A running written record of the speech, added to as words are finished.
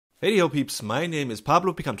Hey ho peeps, my name is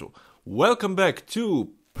Pablo Picanto. Welcome back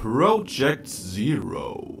to Project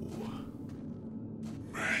Zero.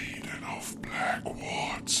 Maiden of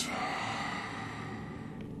Blackwater.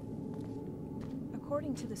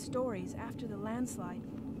 According to the stories, after the landslide,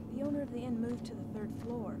 the owner of the inn moved to the third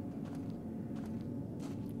floor.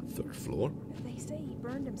 Third floor? They say he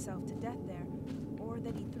burned himself to death there, or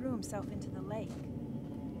that he threw himself into the lake.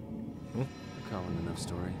 A common enough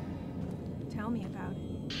story. Tell me about it.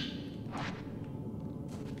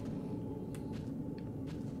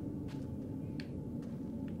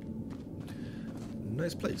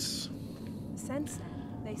 Nice place. Since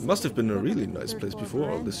then, they say Must have been a if you look really up at the nice third place floor before all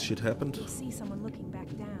veranda, this shit happened. you'll see someone looking back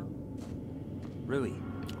down. Really?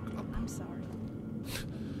 I'm sorry.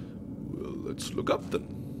 Well, let's look up then.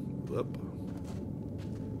 Up.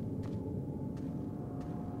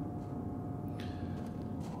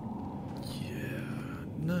 Yeah,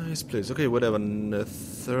 nice place. Okay, whatever.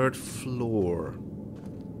 Third floor.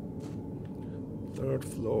 Third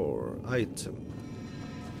floor. Item.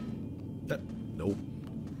 Nope.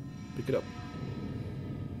 Pick it up.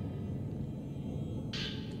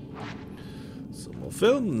 Some more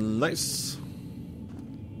film. Nice.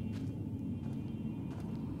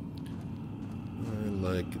 I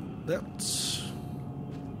like that.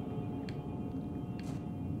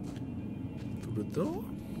 Through the door?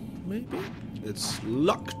 Maybe? It's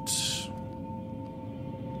locked.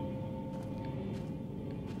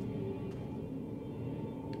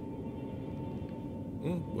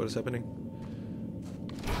 What is happening?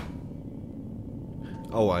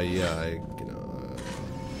 Oh, you know.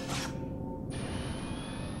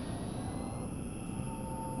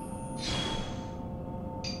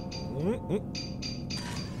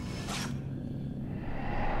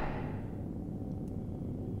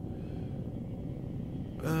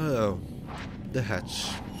 Oh, the hatch.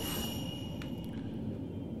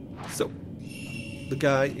 So, the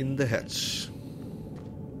guy in the hatch.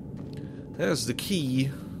 There's the key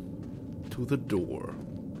to the door,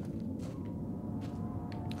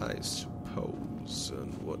 I suppose.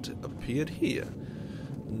 And what appeared here?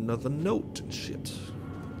 Another note and shit.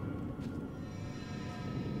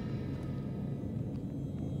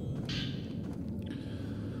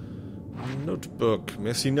 Notebook,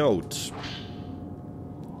 messy note.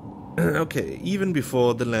 Okay, even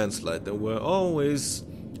before the landslide, there were always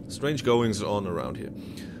strange goings on around here.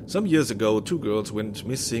 Some years ago, 2 girls went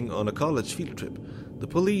missing on a college field trip. The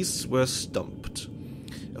police were stumped.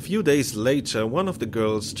 A few days later, one of the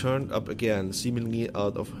girls turned up again, seemingly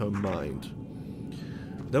out of her mind.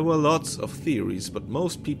 There were lots of theories, but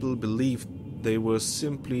most people believed they were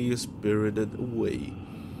simply spirited away.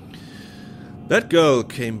 That girl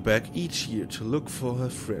came back each year to look for her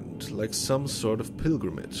friend, like some sort of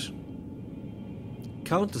pilgrimage.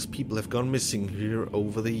 Countless people have gone missing here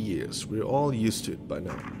over the years. We're all used to it by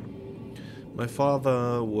now. My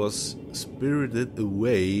father was spirited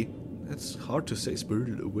away. That's hard to say,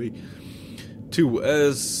 spirited away. Too,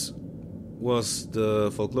 as was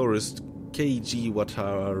the folklorist K.G.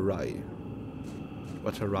 Watarai.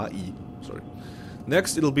 Sorry.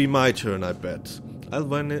 Next, it'll be my turn, I bet. I'll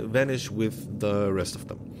vanish with the rest of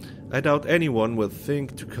them. I doubt anyone will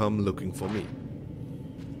think to come looking for me.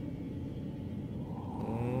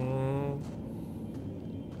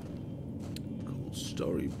 Cool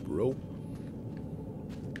story, bro.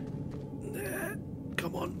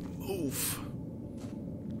 Come on, move.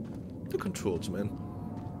 The controls, man.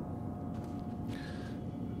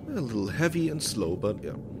 A little heavy and slow, but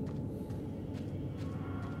yeah.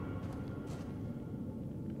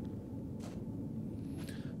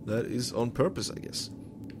 That is on purpose, I guess.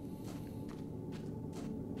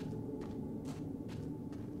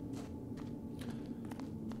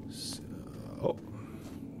 So,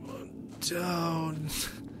 one down.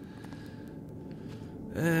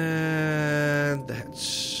 And the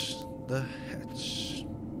hatch. The hatch.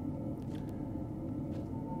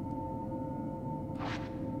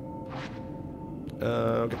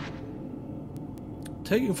 Okay.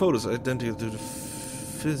 Taking photos identical to the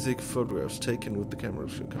physic photographs taken with the camera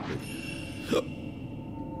should complete.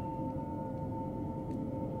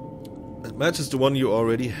 It matches the one you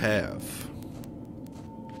already have.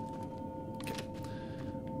 Okay.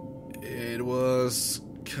 It was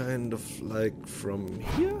kind of like from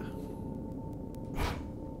here.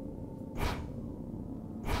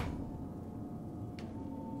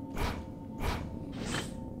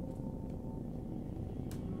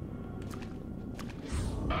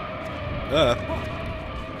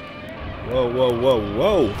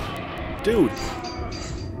 Whoa. Dude.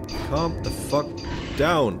 Calm the fuck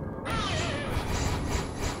down.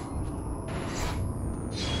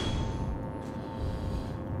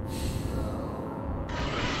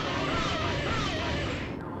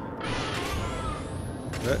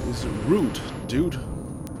 That is rude, dude.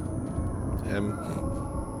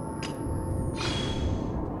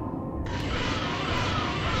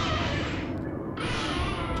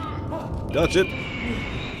 Dodge it.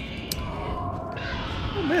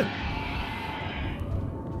 Oh man.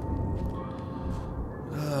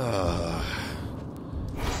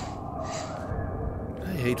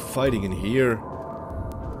 I hate fighting in here.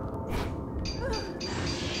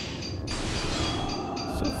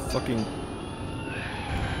 So fucking...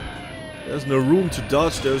 There's no room to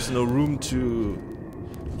dodge, there's no room to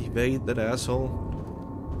evade that asshole.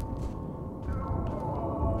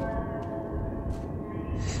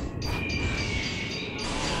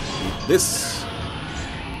 This.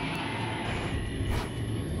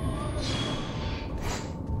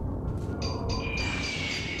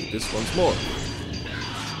 Do this once more.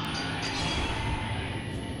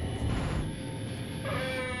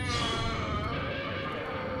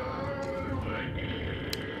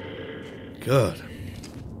 Good.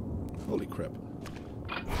 Holy crap.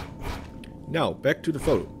 Now, back to the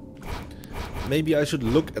photo. Maybe I should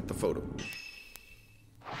look at the photo.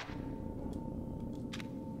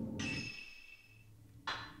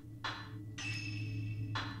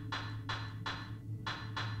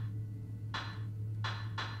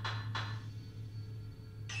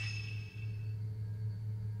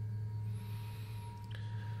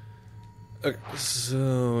 Okay,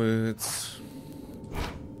 so it's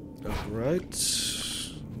upright,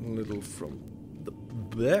 a little from the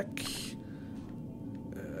back,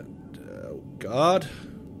 and oh god.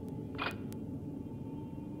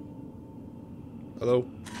 Hello?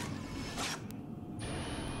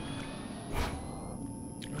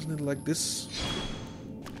 Isn't it like this?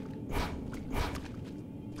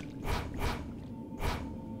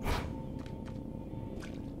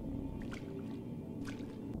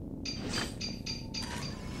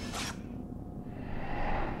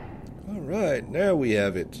 Alright, now we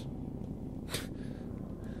have it.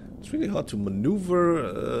 It's really hard to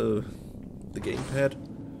maneuver the gamepad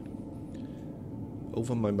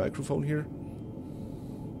over my microphone here.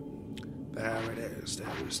 There it is, there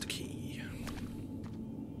is the key.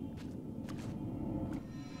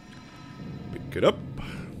 Pick it up.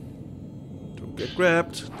 Don't get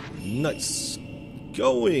grabbed. Nice.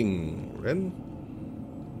 Going, Ren.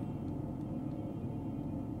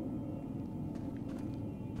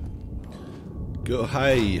 Go,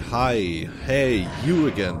 hi, hey, you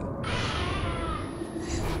again.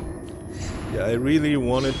 Yeah, I really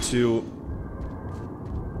wanted to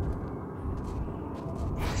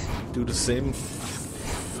do the same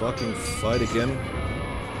fucking fight again,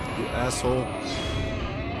 you asshole.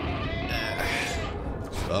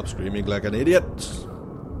 Stop screaming like an idiot.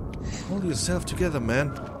 Hold yourself together,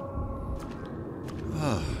 man.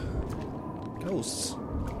 Ah, ghosts.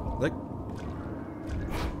 Like,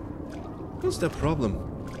 what's their problem?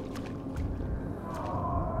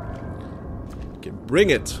 Okay, bring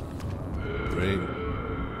it. Bring.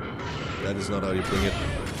 That is not how you bring it.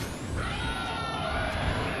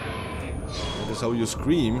 That is how you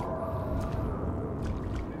scream.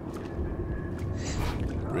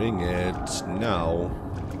 Bring it now.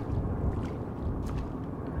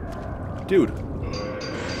 Dude.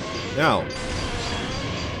 Now.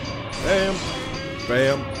 Bam.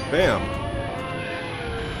 Bam. Bam.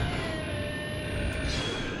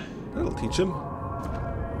 That'll teach him.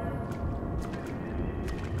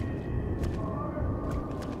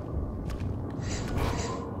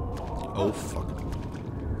 Oh, fuck.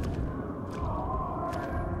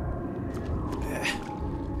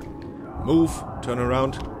 Move, turn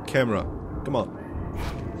around, camera. Come on.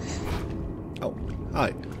 Oh,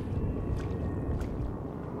 hi.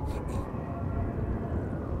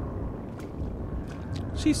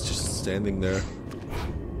 She's just standing there.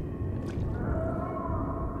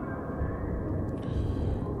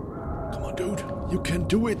 Come on, dude. You can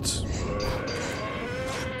do it.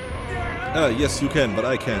 Yes, you can, but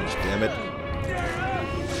I can't. Damn it.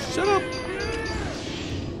 Shut up.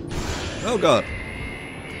 Oh, God.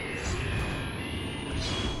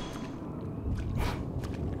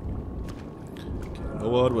 You know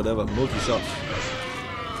what? Whatever. Multi-shot.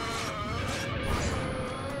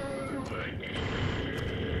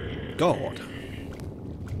 God.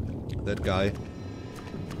 That guy.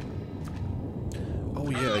 Oh,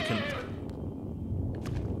 yeah, I can...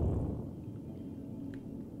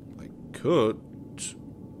 Could.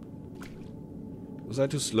 Was I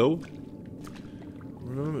too slow?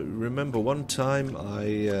 Remember one time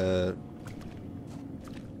I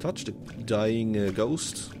touched a dying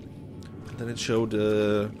ghost, and then it showed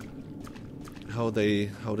how they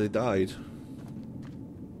died.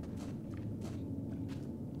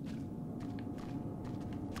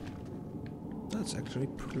 That's actually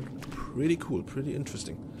pretty cool, pretty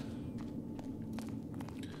interesting.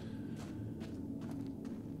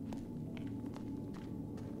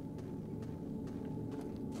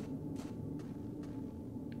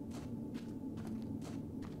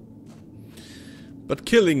 But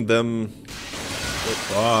killing them...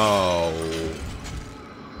 Wow.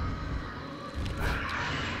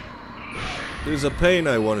 There's a pain,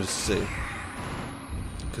 I wanted to say.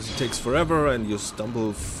 Because it takes forever and you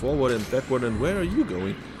stumble forward and backward, and where are you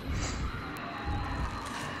going?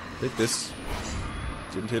 Take this.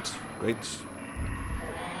 Didn't hit. Great.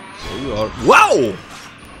 There you are. Wow!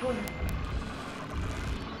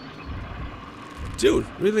 Dude,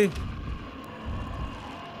 really?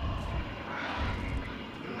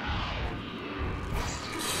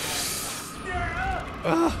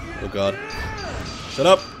 Ah, oh god. Shut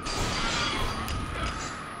up!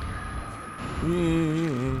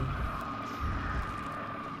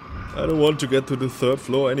 I don't want to get to the 3rd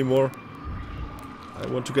floor anymore. I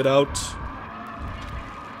want to get out.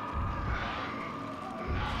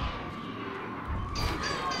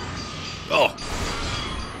 Oh!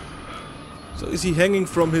 So is he hanging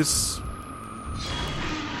from his...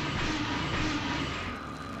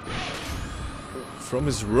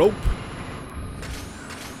 rope?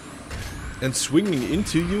 And swinging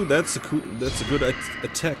into you? That's a good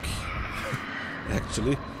attack.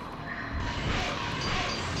 Actually.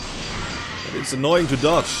 But it's annoying to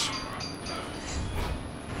dodge.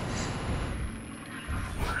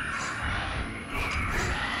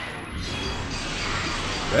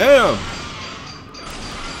 Damn!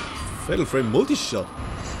 Fatal Frame multi-shot,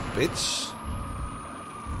 bitch.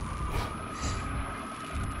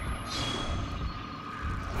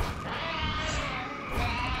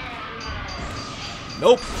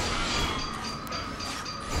 Nope.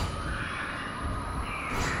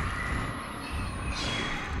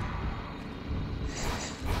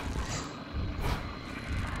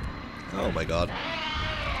 Oh my god.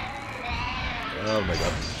 Oh my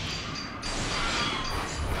god.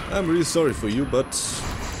 I'm really sorry for you, but...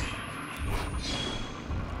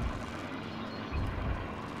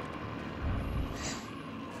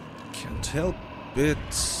 Can't help it.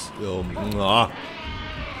 Oh, mwah.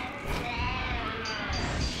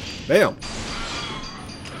 Bam!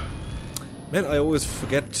 Man, I always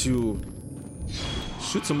forget to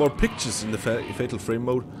shoot some more pictures in the Fatal Frame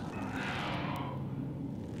mode.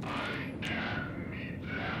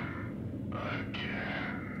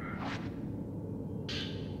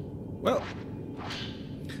 Well,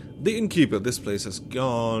 the Innkeeper, this place has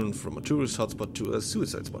gone from a tourist hotspot to a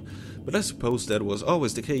suicide spot. But I suppose that was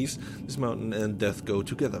always the case. This mountain and death go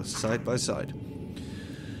together, side by side.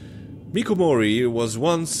 Mikomori was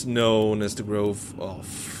once known as the Grove of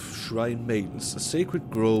Shrine Maidens, a sacred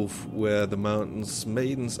grove where the mountain's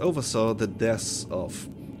maidens oversaw the deaths of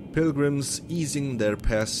pilgrims, easing their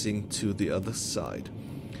passing to the other side.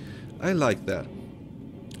 I like that.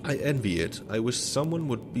 I envy it. I wish someone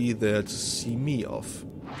would be there to see me off.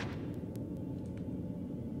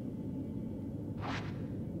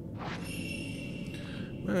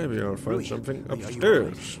 Maybe I'll find Rui, something are you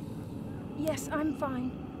upstairs. Yes, I'm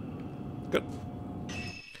fine. Good.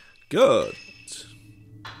 Good.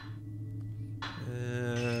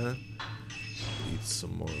 Need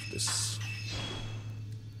some more of this.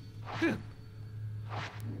 Yeah.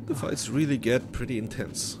 The fights really get pretty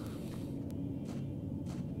intense.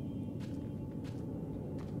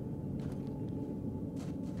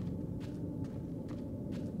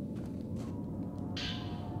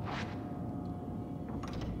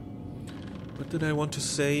 What did I want to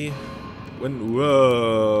say? When...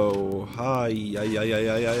 Whoa! Hi!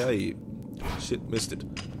 Ay. Shit, missed it.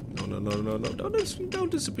 No. Don't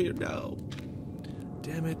disappear now.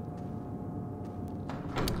 Damn it.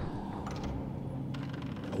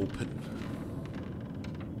 Open.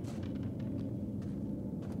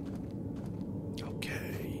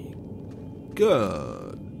 Okay.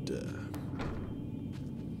 Good.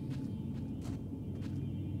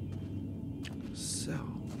 So.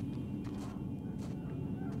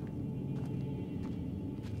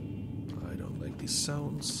 I don't like these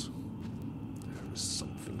sounds. There is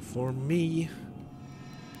something for me.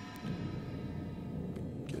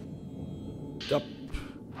 Get up.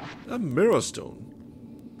 A mirror stone.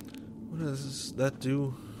 What does that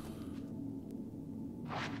do?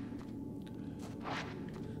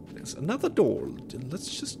 There's another door.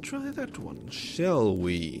 Let's just try that one, shall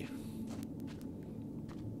we?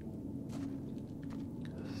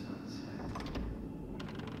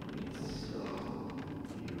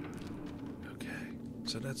 Okay,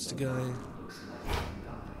 so that's the guy.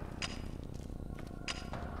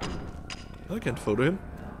 I can't photo him.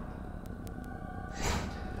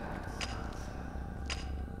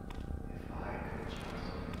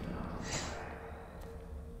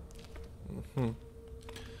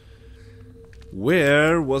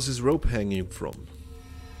 Where was his rope hanging from?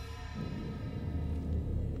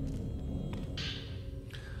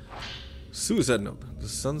 Suicide note. The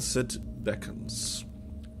sunset beckons.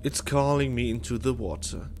 It's calling me into the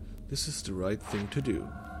water. This is the right thing to do.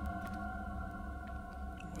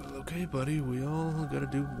 Well, okay, buddy. We all gotta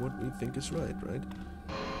do what we think is right?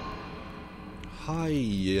 Hi.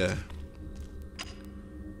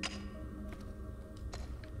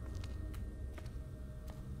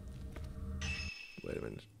 Wait a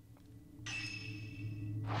minute.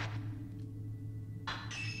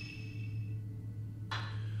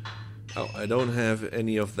 Oh, I don't have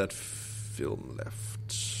any of that film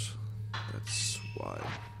left. That's why.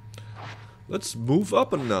 Let's move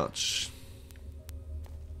up a notch.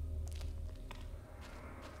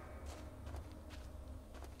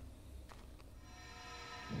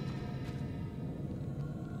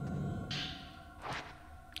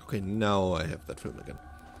 Okay, now I have that film again.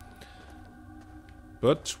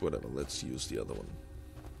 But whatever, let's use the other one.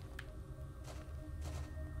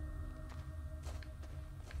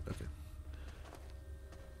 Okay.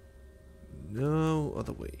 No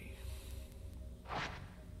other way.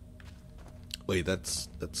 Wait, that's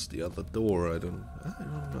the other door. I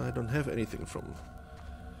don't have anything from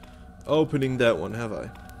opening that one, have I?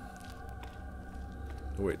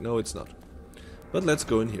 Oh, wait, no, it's not. But let's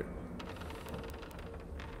go in here.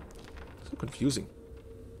 So confusing.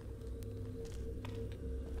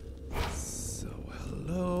 So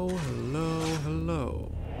hello.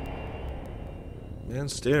 Man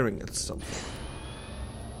staring at something.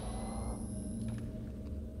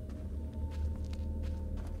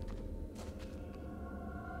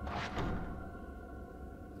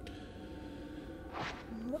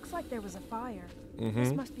 Looks like there was a fire.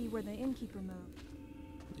 This must be where the innkeeper moved.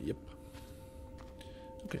 Yep.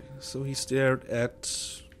 Okay, so he stared at...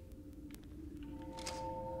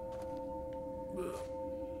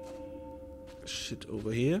 shit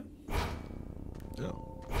over here. Oh.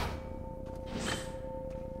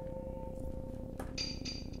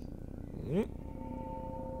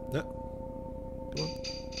 No. Come on.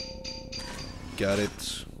 Got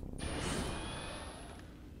it.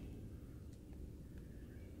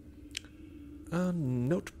 A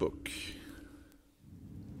notebook.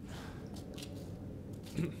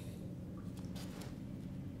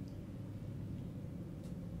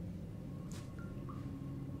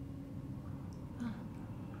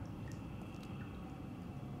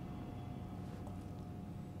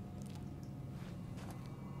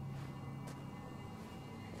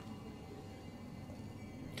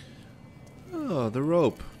 Oh, the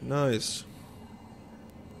rope. Nice.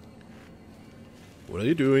 What are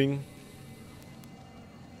you doing?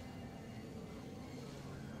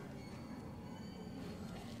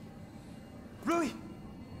 Rui!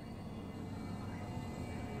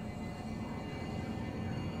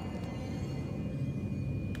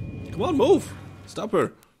 Come on, move! Stop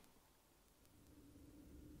her.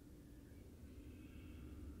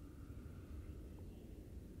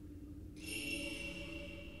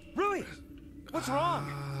 Rui! What's wrong?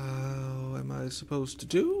 What am I supposed to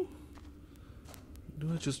do?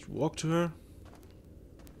 Do I just walk to her?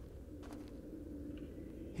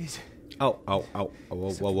 He's... Ow, ow, ow.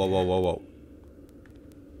 Whoa.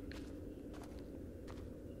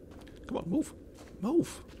 Come on, move.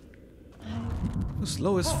 Move. You're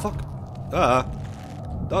slow as fuck. Ah.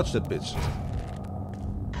 Dodge that bitch.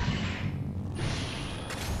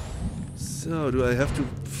 So, do I have to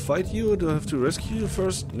fight you or do I have to rescue you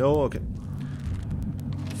first? No? Okay.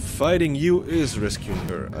 Fighting you is rescuing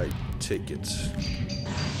her, I take it.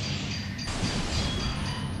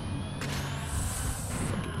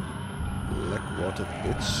 Fucking blackwater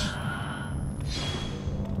bitch.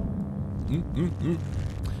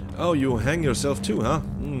 Oh, you hang yourself too, huh?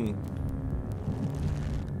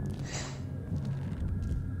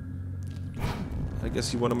 I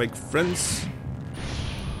guess you want to make friends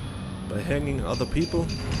by hanging other people.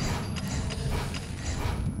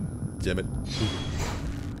 Damn it.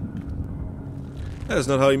 That's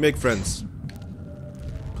not how you make friends.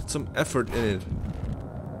 Put some effort in it.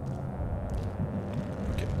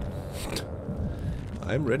 Okay.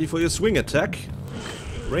 I'm ready for your swing attack.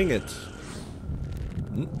 Bring it.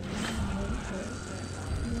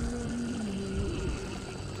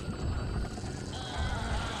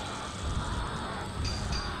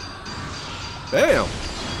 Bam!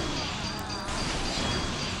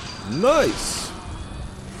 Nice!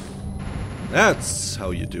 That's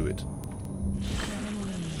how you do it.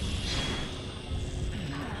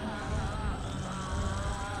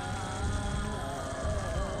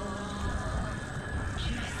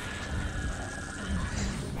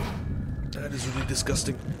 That is really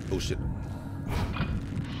disgusting. Oh shit.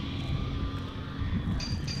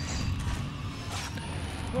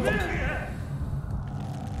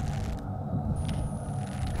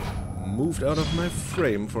 Moved out of my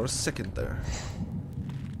frame for a second there.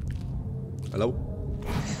 Hello?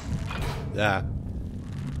 Yeah.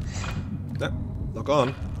 Yeah. Lock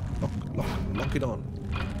on. Lock it on.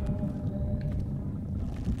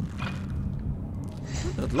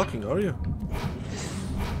 You're not locking, are you?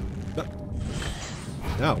 No.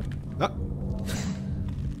 Now. No.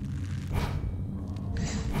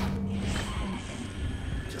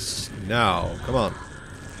 Just now. Come on.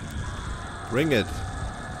 Bring it.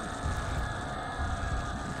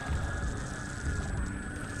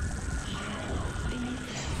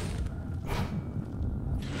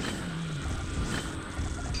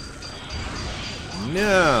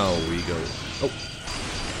 Now we go. Oh.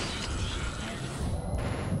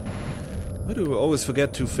 Why do I always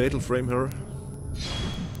forget to fatal frame her?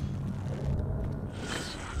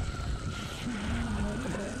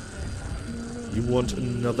 You want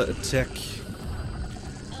another attack?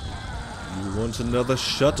 You want another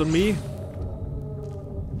shot on me?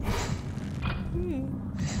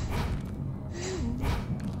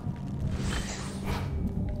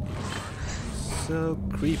 So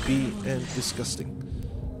creepy and disgusting.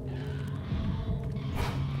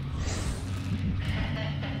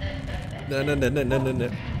 No.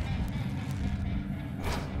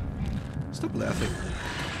 Stop laughing.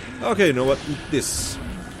 Okay, you know what? Eat this.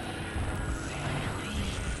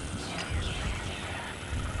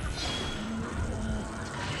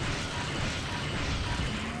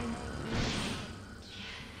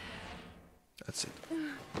 That's it.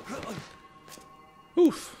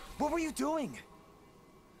 Oof. What were you doing?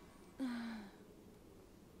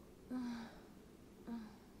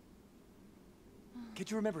 Can't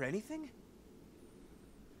you remember anything?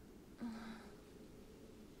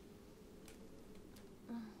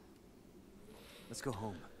 Let's go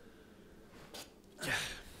home. Yeah.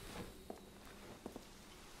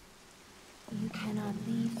 You cannot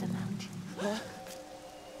leave the mountain. Huh?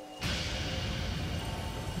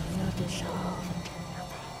 You'll dissolve into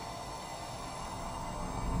nothing.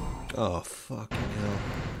 Oh, fucking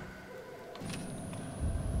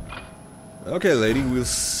hell. Okay, lady, we'll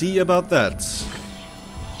see about that.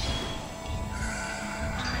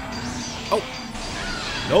 Oh!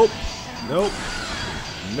 Nope! Nope!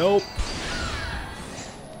 Nope!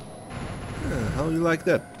 How you like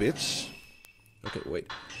that, bitch? Okay, wait.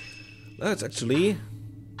 That's actually...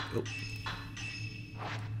 Oh.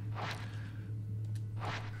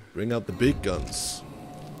 Bring out the big guns.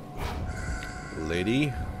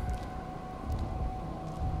 Lady.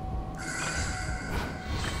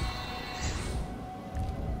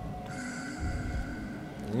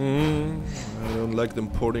 I don't like them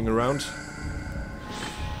porting around.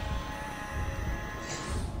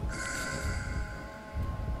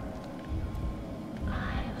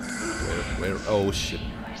 Where? Oh shit.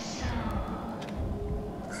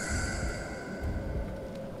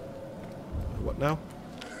 What now?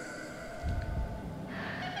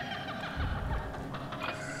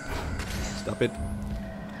 Stop it.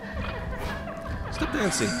 Stop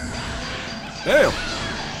dancing. Damn!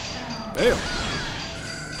 Damn!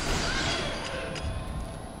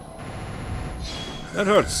 That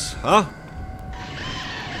hurts, huh?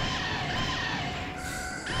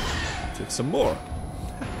 Take some more.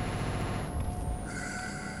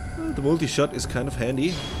 Well, the multi-shot is kind of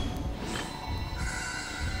handy.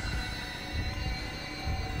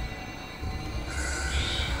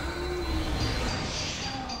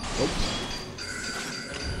 Oh.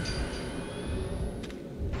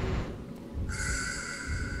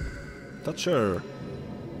 Touch her.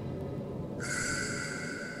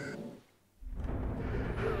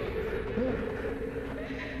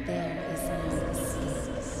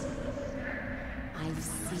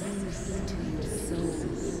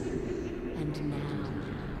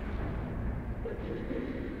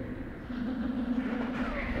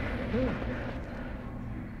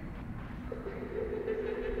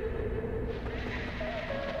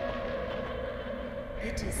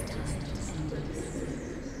 It is time to see this.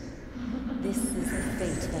 This is the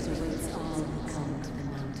fate that awaits all who come to the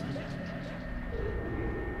mountain.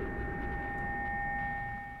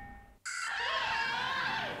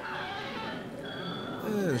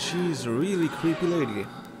 Yeah, she's a really creepy lady.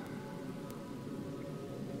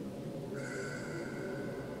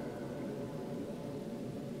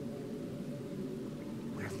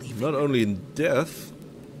 Not only in death,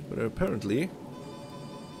 but apparently...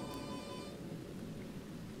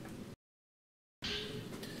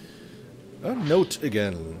 A note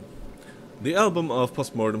again. The album of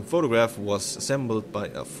postmortem photograph was assembled by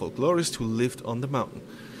a folklorist who lived on the mountain.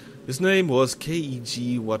 His name was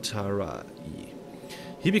Keiji Watarai.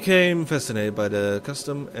 He became fascinated by the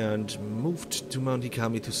custom and moved to Mount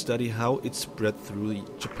Ikami to study how it spread through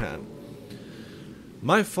Japan.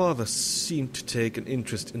 My father seemed to take an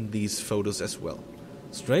interest in these photos as well.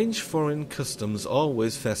 Strange foreign customs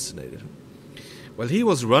always fascinated him. While he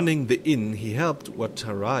was running the inn, he helped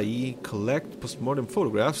Watarai collect postmortem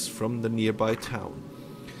photographs from the nearby town.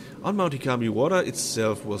 On Mount Ikami, water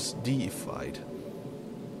itself was deified.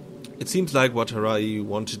 It seems like Watarai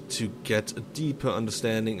wanted to get a deeper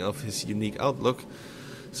understanding of his unique outlook,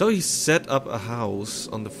 so he set up a house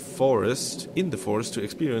in the forest to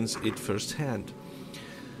experience it firsthand.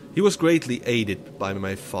 He was greatly aided by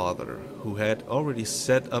my father, who had already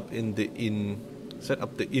set up the inn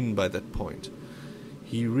by that point.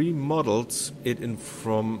 He remodeled it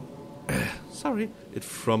from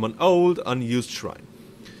an old, unused shrine.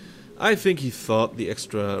 I think he thought the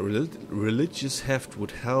extra religious heft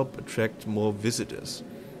would help attract more visitors.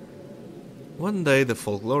 One day the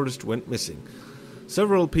folklorist went missing.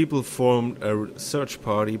 Several people formed a search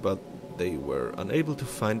party, but they were unable to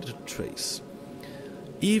find a trace.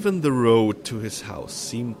 Even the road to his house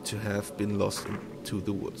seemed to have been lost into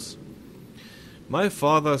the woods. My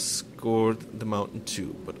father scoured the mountain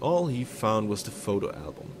too, but all he found was the photo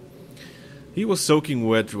album. He was soaking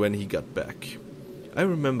wet when he got back. I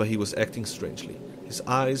remember he was acting strangely. His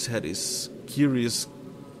eyes had this curious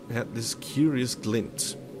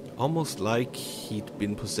glint, almost like he'd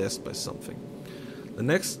been possessed by something. The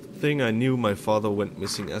next thing I knew, my father went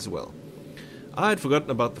missing as well. I had forgotten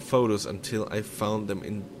about the photos until I found them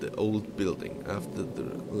in the old building after the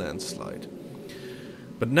landslide.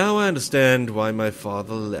 But now I understand why my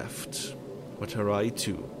father left. Watarai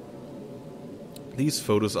too. These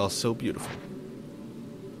photos are so beautiful.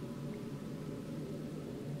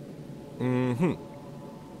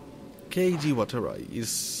 Keiji Watarai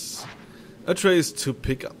is a trace to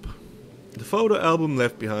pick up. The photo album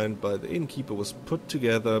left behind by the innkeeper was put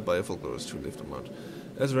together by a folklorist who lived on Mount.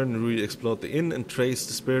 As Ren and Rui explored the inn and traced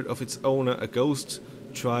the spirit of its owner, a ghost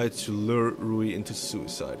tried to lure Rui into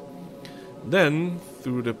suicide. Then,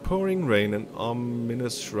 through the pouring rain, an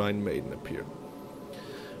ominous shrine maiden appeared.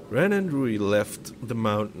 Ren and Rui left the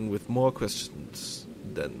mountain with more questions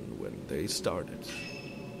than when they started.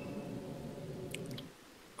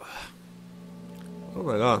 Oh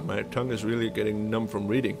my god, my tongue is really getting numb from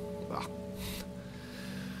reading.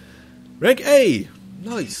 Rank A!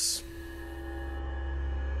 Nice!